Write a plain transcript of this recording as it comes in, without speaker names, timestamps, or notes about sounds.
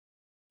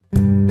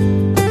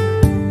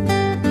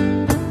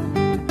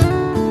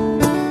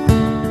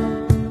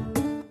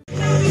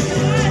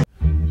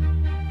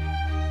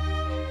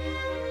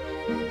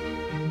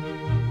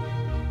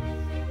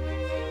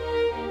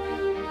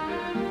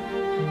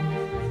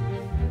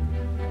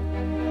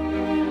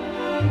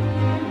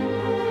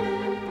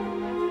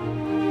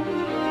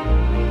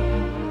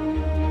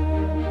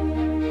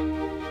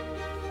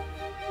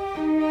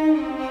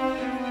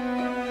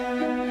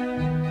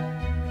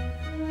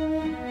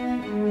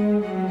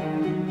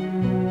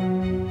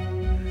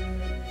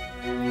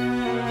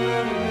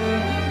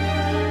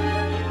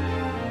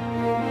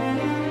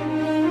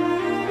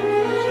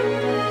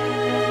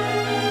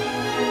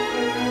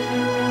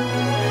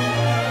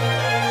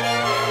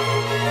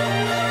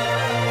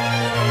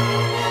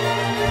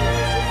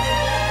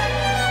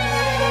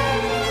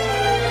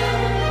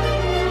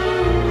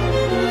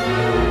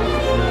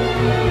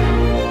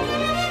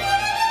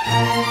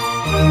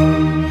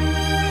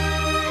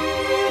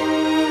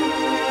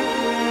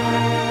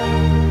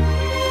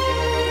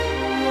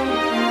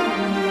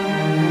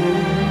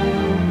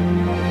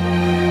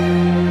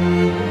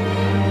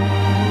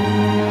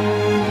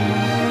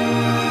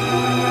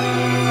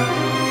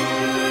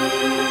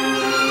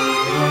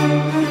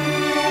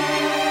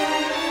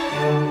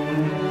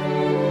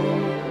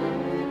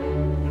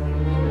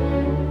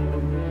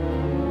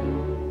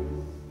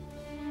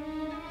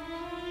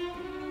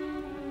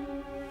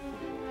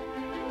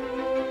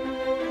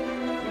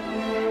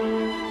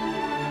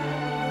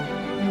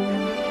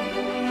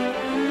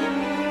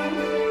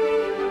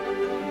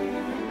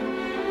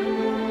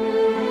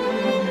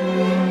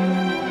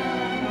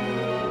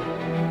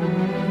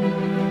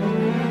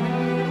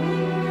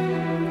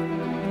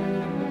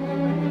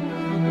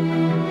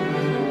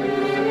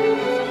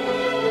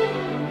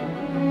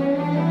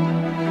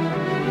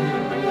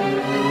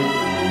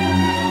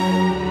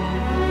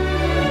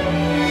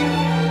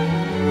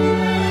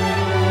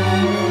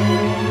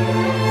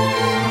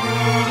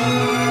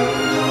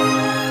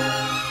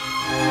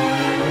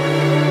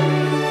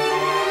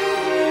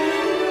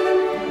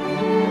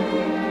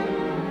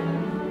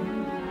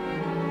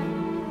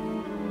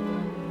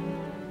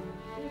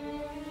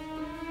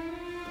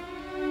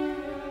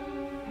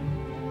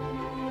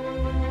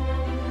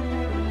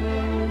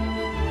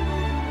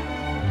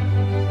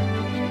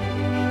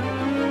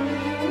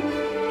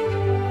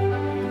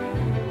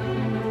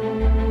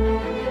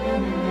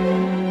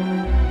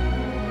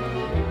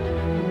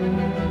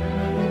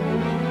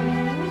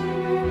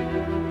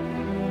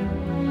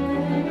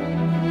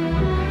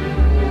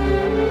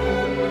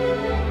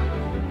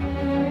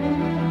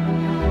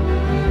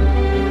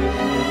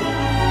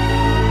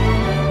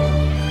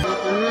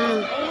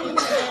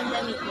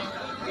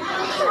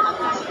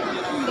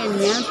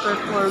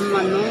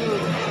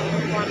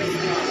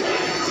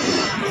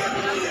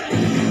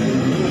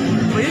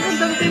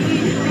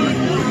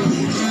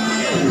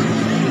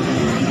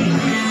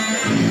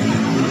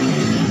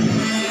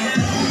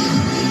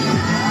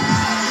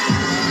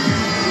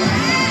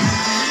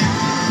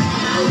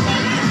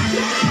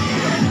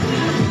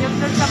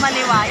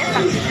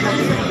maliwayan.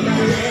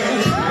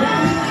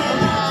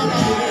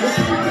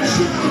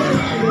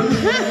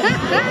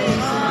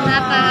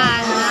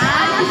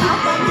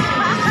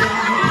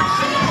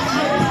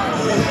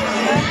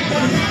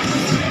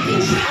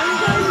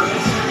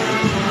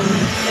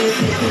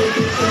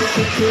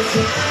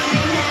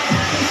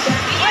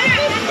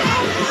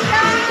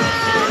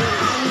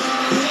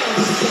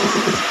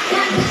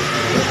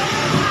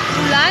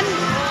 Ulan?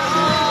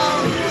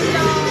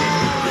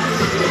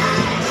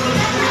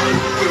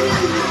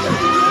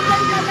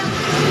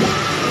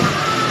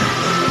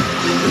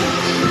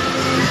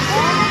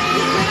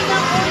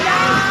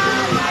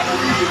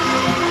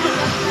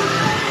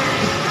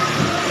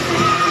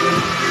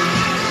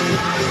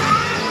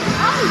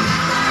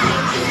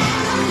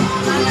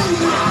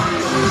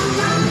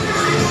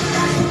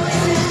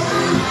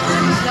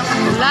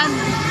 Ulan.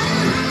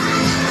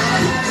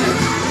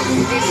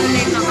 Dito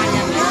ulit na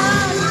kanya.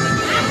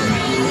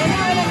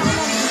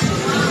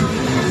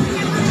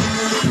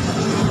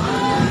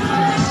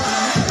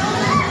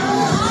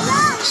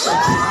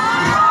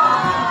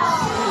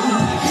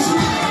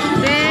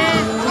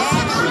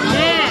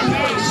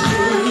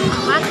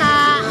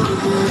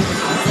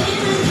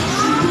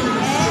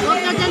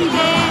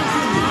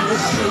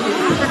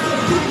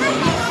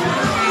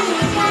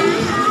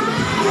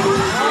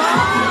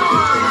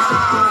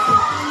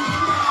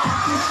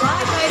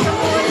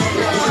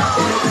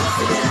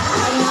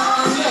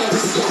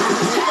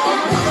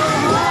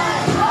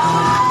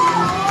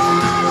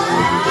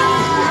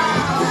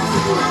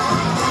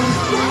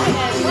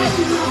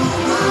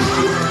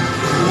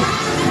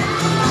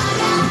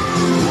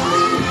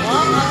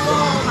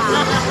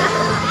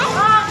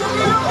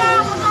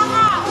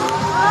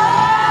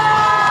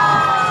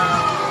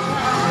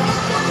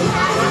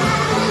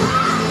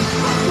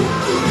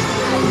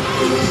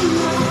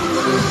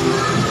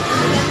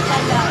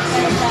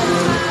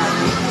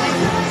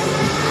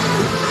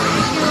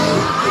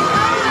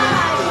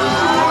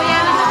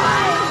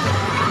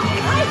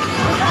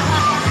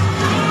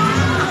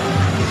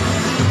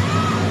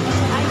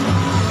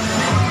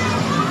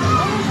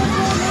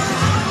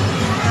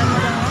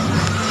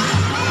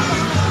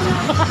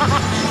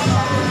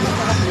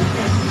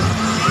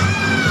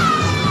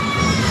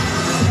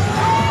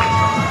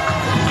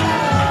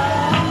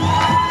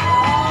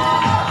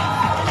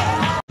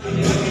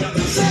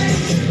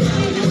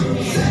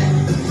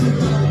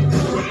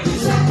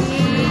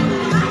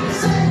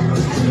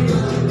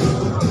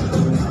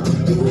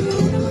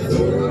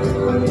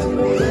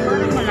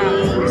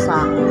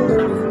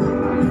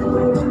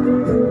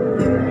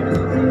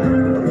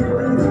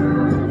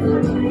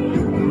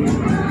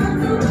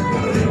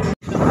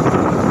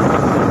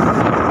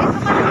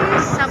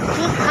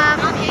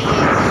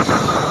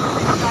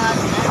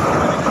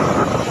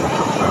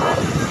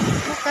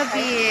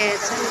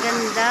 Ang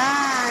ganda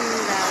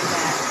ng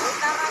dagat.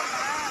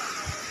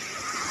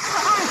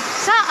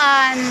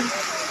 Saan?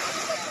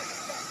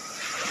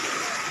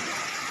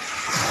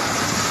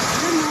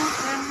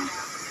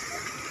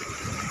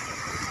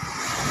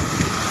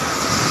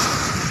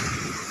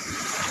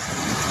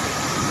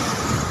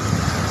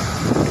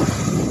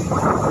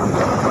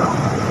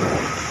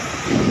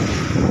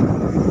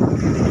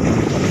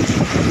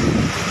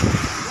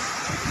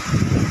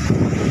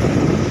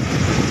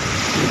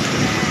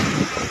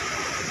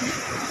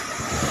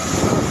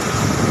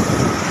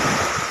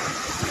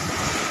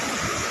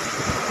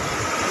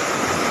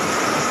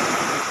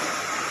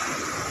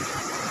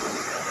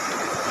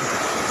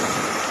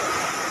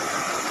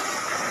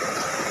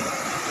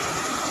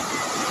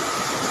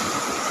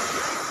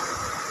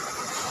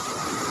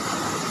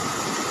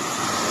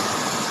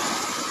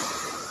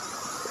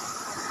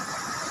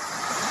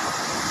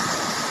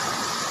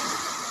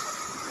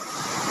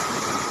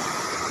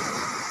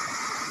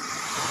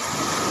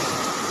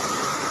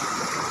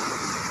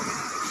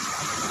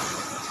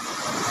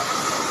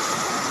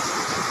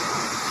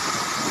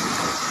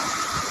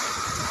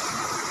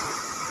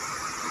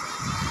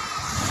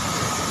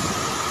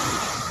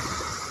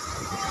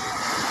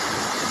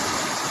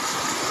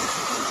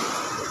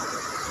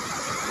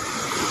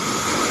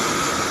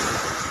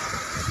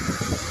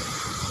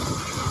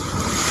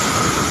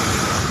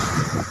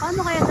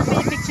 Paano kaya sa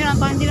pinipicturean?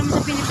 Parang hindi naman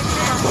sa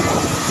pinipicturean.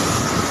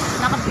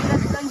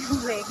 Nakapilat lang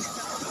yung legs.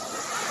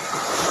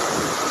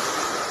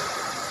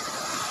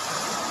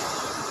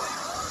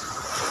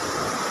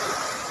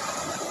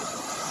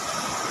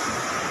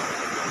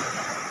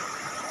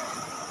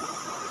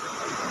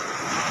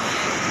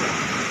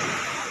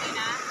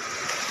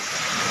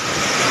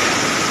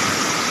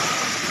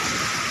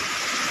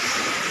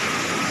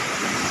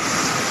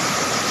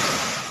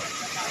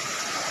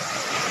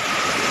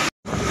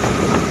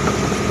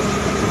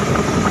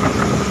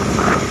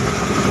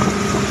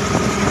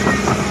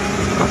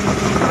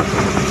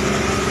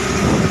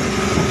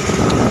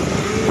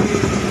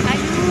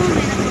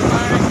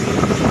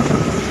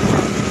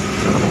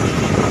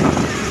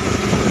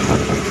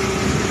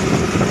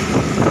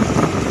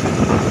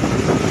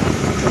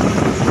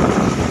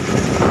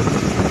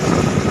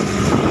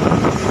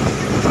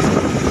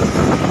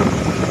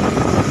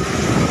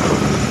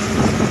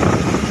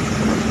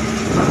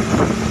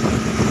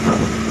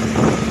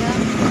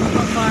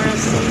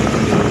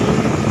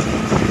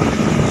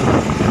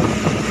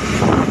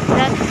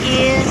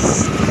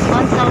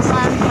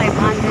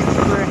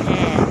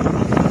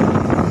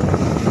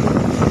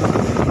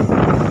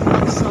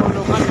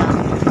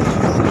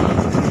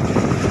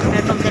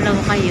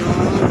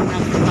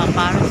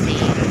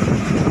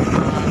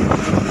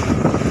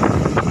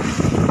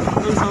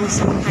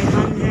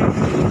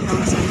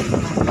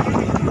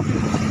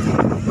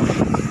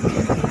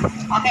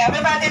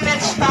 everybody,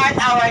 let's start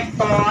our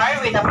tour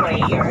with a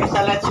prayer.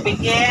 So let's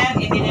begin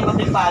in the name of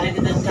the Father,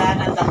 and the Son,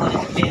 and the Holy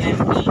Spirit.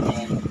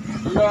 Amen.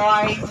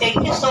 Lord,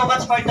 thank you so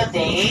much for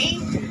today.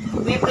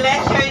 We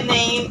bless your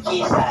name,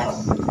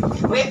 Jesus.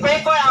 We pray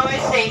for our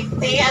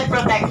safety and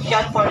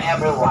protection for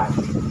everyone.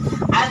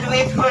 And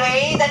we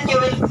pray that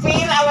you will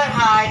fill our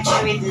hearts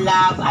with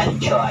love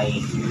and joy.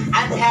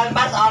 And help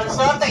us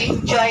also to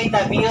enjoy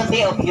the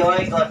beauty of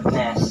your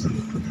goodness.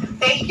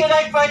 Thank you,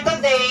 Lord, for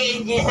today.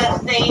 In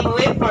Jesus' name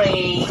we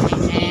pray.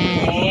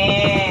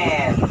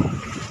 Amen.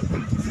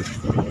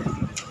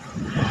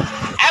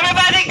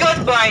 Everybody,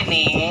 good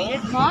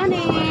morning. Good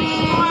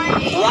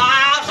morning.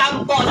 Wow,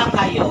 sampo lang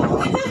kayo.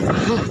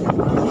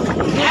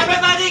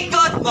 Everybody,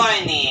 good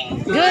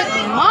morning. Good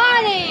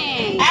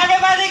morning.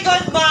 Everybody,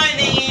 good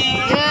morning.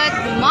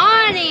 Good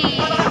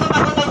morning.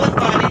 Good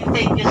morning.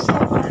 Thank you so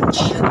much.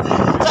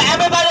 So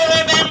everybody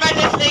remember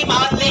this name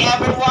only,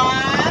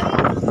 everyone?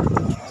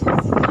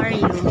 Are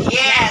you?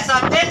 Yes, so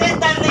this is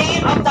the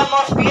name of the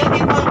most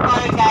beautiful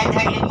tour guide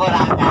here in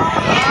Boracay.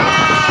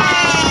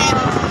 Yay!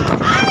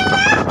 I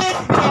love this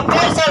name.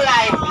 They're so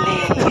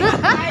lively.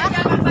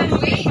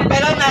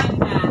 Pero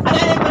ano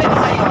yung break ko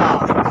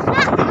sa'yo?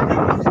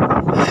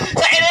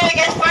 So anyway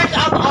guys, first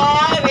of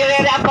all, we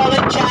really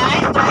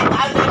apologize. Try to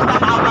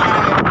understand our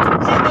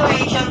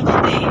situation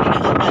today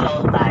because of the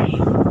low tide.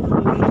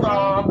 So,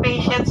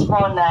 patience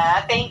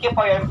muna. Thank you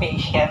for your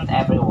patience,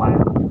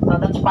 everyone. So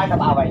that's part of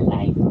our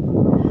life.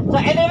 So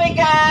anyway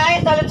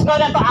guys, so let's go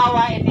na to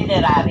our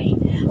itinerary.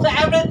 So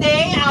every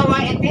day, our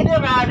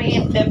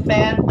itinerary is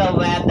depend the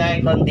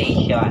weather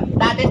condition.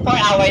 That is for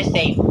our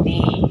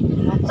safety.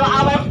 So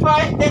our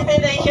first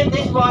destination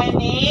this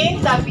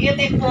morning, the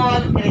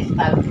beautiful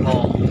Crystal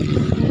Cove.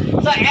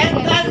 So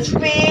entrance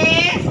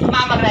fee,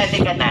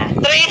 mag-ready ka na.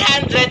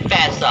 300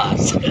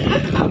 pesos.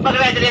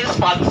 Mag-ready rin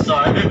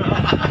sponsor.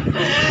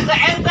 So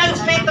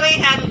entrance fee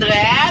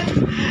 300.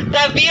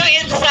 The view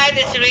inside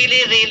is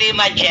really, really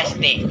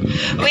majestic.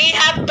 We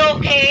have to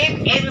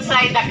cave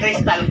inside the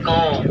Crystal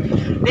Cove.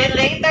 Then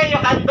later,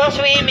 you can go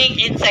swimming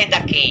inside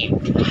the cave.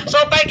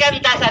 Super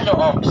ganda sa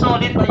loob.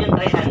 Solid to yung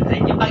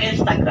 300. Yung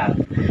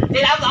pag-Instagram.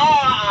 Then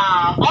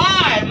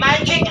or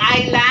Magic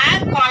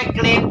Island for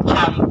cliff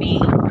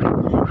jumping.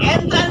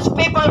 Entrance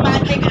fee for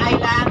Magic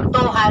Island,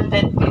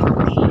 250.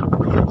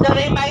 So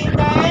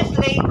reminders,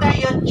 later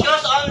you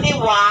choose only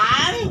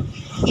one.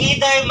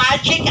 Either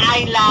Magic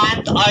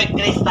Island or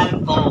Crystal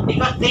Cove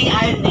because they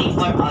are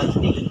neighbor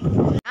only.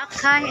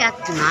 Boracay at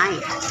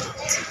night.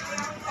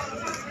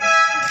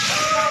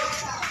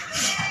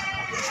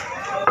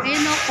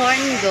 Ayun o,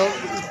 corn dog.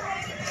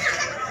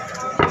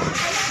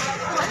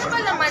 Ano ba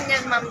naman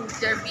yan, Ma'am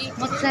Jerby?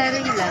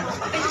 Mozzarella.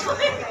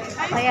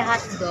 Kaya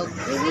hotdog.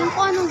 Yung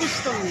ko anong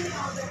gusto mo.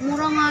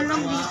 Mura nga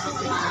lang dito.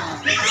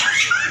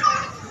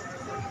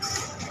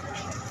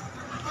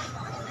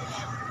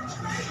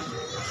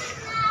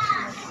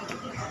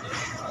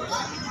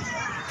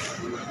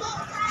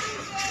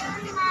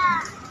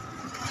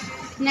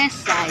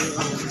 Nessa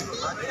yun.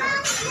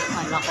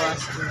 Kala ko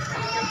as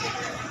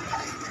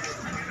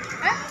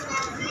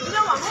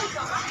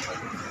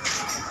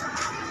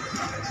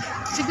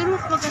siguro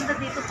maganda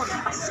dito pag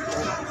Pasko.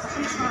 Kasi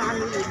mas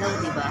maraming ilaw,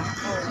 di ba?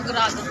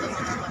 Sigurado to.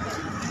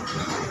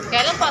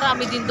 Kaya lang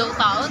parami din daw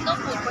tao, no?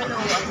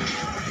 Pupunuan.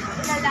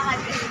 Lalakad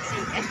kasi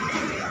siya.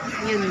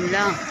 Yun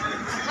lang.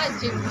 Ha,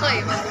 gym ko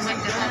eh.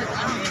 Magumagdahan.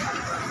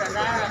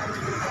 Salamat.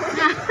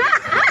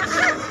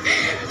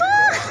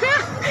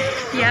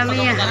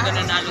 Yummy yan. Talaga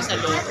nanalo sa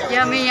loko.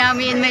 Yummy,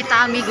 yummy in my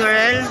tummy,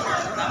 girl.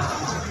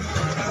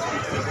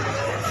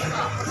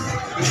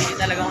 Hindi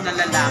talaga ako ng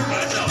lalaki.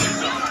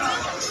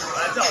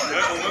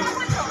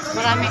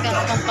 Marami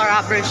kang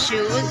comparable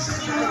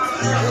shoes.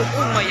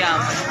 Oo,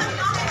 mayaman.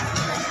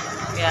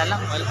 Kaya lang,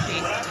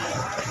 wealthy.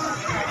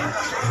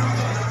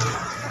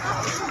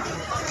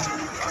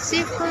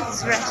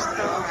 Seafoods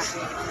restaurant.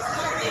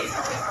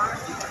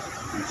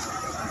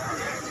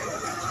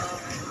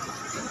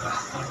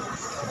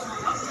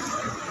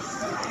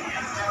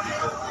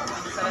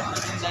 Sarap na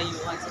yung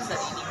layuan sa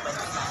sariling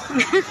bansa.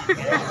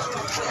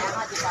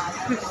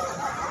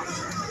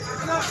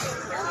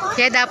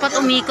 Kaya dapat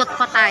umikot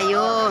pa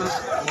tayo.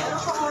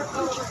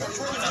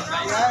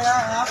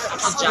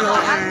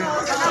 Explore.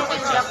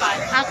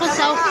 Ako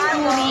South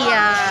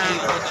Korea.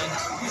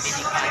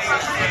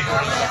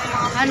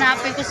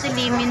 Hanapin ko si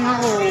Lee Min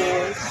Ho.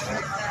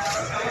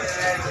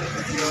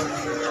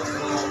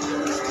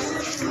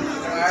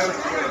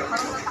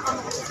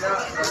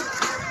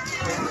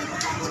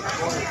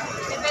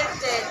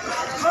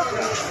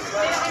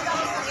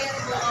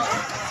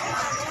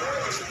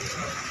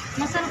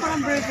 Masarap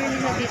ang burger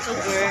nila dito,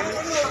 girl.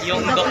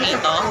 Yung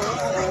Dokito?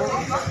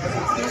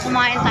 Yung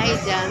kumain tayo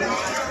dyan.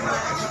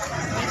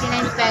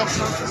 89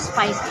 pesos,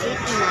 spice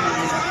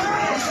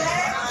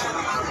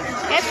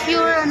 89. Eh,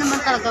 pure naman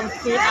talagang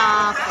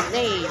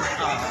fillet.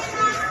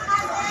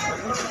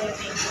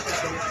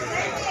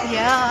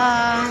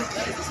 Yeah.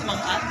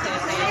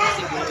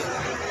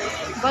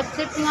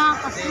 Budget nga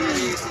kasi.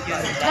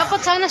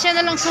 Dapat sana siya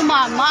na lang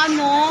sumama,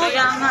 ano?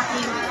 Kaya nga,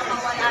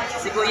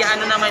 Si Kuya,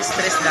 ano naman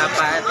stress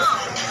dapat?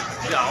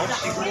 Yaw,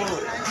 siguro.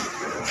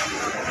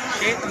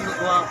 Shit, ang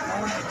gagawa ko.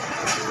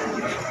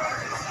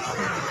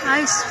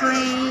 Ice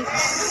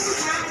drinks.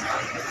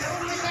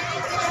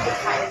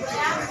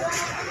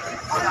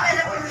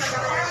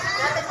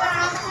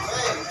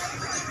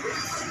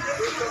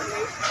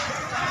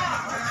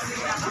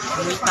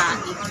 May pain.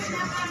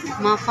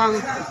 Mafang.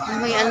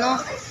 May ano?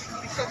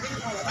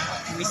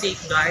 May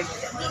safeguard.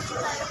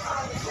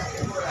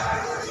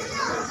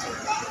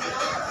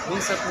 Yung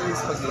sa pong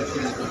spaghetti.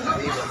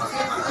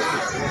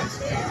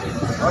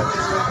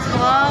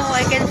 Wow,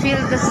 I can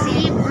feel the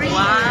sea breeze.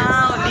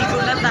 Wow, ligo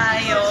na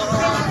tayo.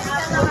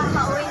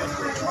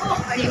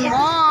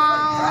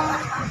 Limon.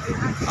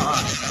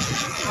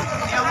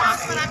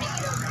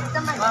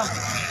 Wow.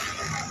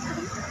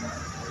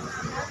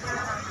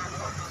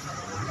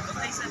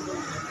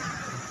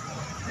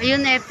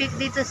 Ayun, epic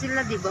dito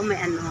sila, di ba? May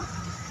ano.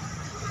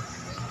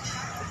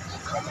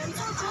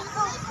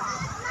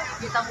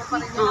 Kita mo pa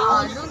rin yung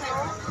Oo. ano, no?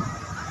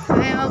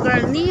 Ay, oh,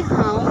 girl, ni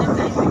hao.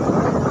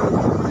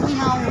 Ni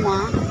hao ma.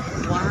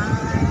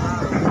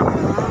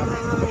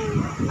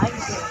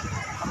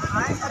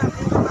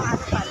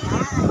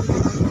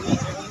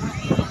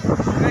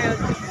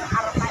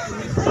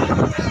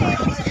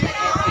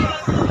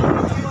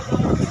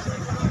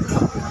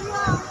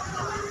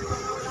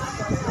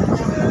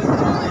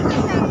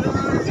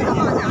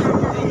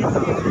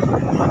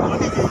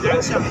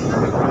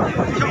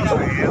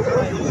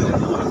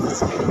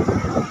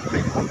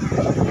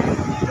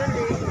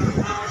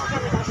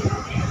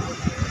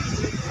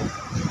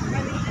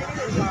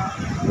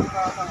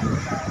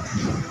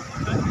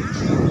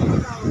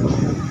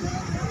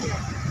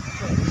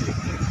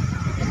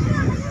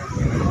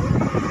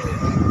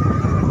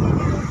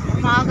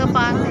 Maaga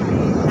pa.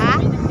 Ha?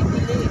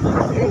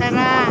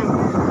 Tara.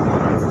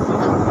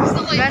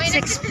 Let's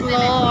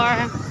explore.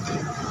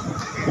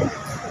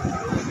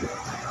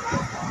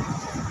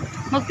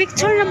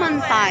 Mag-picture naman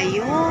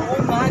tayo. Oh,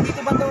 ma,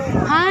 dito ba to?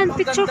 Han,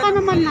 picture ka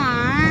naman,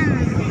 Han.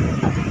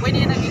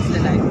 Pwede yan against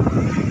the light.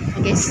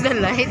 Against the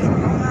light.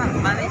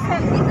 Malay sa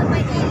dito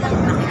may ilaw.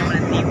 Laki naman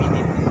ang TV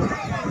dito.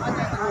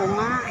 Oo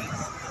nga.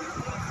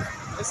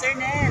 O, Sir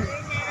Nel.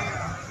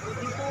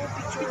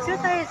 Picture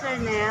tayo, Sir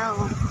Nel.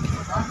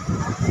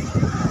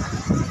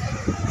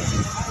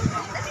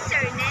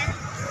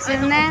 Sir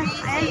Nel?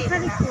 Ayun sa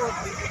likod.